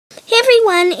Hey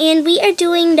everyone, and we are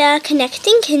doing the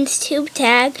Connecting Kinztube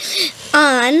tag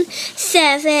on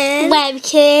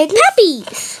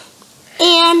SevenWebkinzPuppies.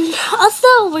 And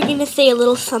also, we're going to say a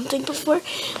little something before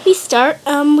we start.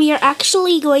 We are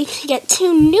actually going to get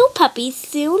 2 new puppies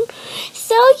soon.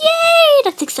 So, yay!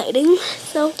 That's exciting.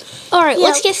 So, alright,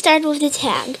 let's get started with the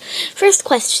tag. First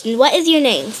question, what is your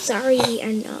name? Sorry, we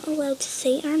are not allowed to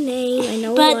say our name. I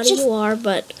know a lot of you are,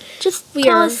 but just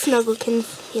call us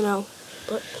SnuggleKinz, you know.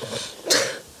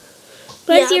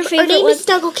 What is your favorite? Our name is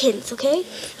SnuggleKinz, okay?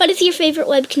 What is your favorite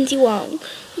Webkinz you own?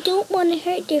 We don't want to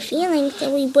hurt their feelings,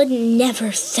 so we would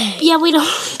never say. Yeah, we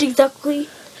don't exactly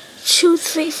choose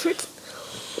favorites.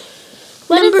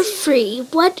 Number 3,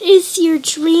 what is your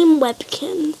dream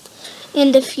Webkinz?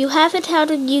 And if you have it, how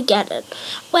did you get it?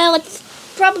 Well, it's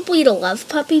probably the Love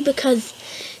Puppy because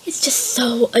it's just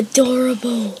so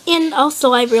adorable. And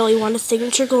also, I really want a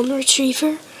signature golden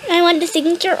retriever. I want the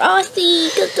signature Aussie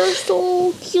because they're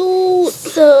so cute.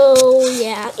 So,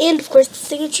 yeah. And, of course, the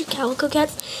signature calico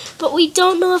cats. But we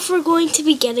don't know if we're going to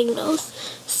be getting those.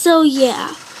 So,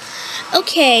 yeah.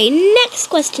 Okay, next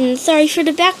question. Sorry for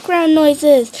the background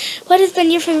noises. What has been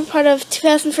your favorite part of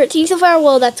 2013 so far?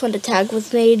 Well, that's when the tag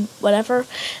was made, whatever.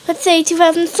 Let's say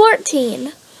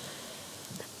 2014.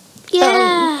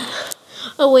 Yeah.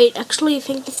 Oh, wait. Actually, I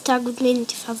think this tag was made in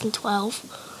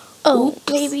 2012. Oh,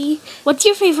 baby. What's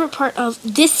your favorite part of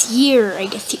this year, I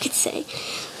guess you could say?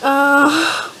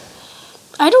 I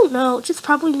don't know. Just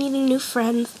probably meeting new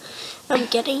friends. I'm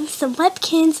getting some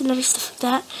Webkinz and other stuff like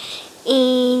that.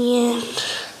 And,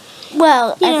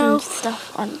 well, you know,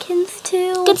 stuff on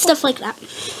Kinztube. Good stuff like that.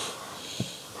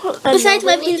 Besides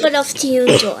Webkinz, what else do you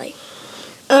enjoy?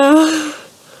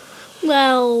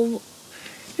 Well,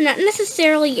 I'm not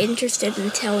necessarily interested in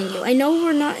telling you. I know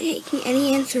we're not taking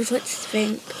any answers. Let's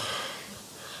think.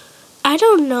 I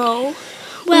don't know.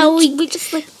 Well, we do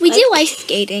ice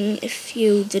skating, if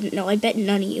you didn't know. I bet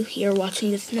none of you here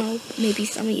watching this know. Maybe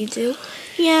some of you do.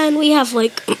 Yeah, and we have,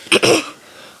 like,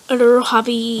 other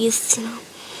hobbies, you know.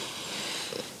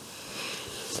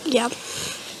 Yeah.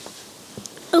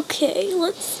 Okay,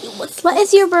 let's see. What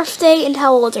is your birthday and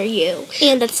how old are you?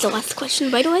 And that's the last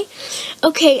question, by the way.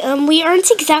 Okay, we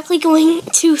aren't exactly going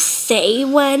to say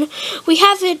when. We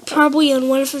have it probably on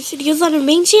one of our videos on our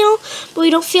main channel, but we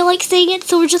don't feel like saying it,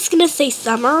 so we're just going to say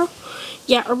summer.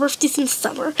 Yeah, our birthday's in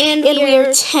summer. And we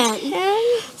are 10.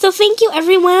 So thank you,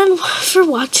 everyone, for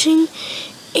watching.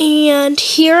 And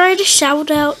here are the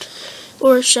shout-outs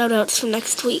for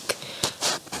next week.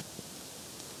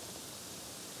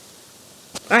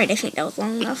 Alright, I think that was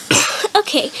long enough.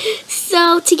 Okay,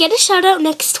 so to get a shout-out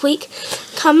next week,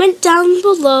 comment down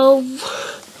below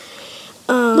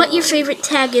what your favorite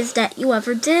tag is that you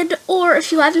ever did, or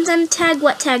if you haven't done a tag,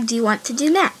 what tag do you want to do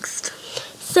next?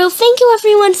 So thank you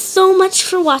everyone so much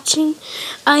for watching.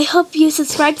 I hope you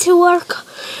subscribe to our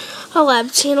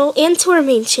collab channel and to our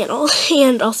main channel.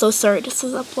 And also, sorry this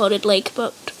was uploaded late,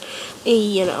 but,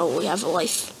 you know, we have a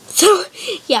life. So,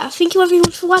 yeah, thank you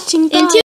everyone for watching. Bye.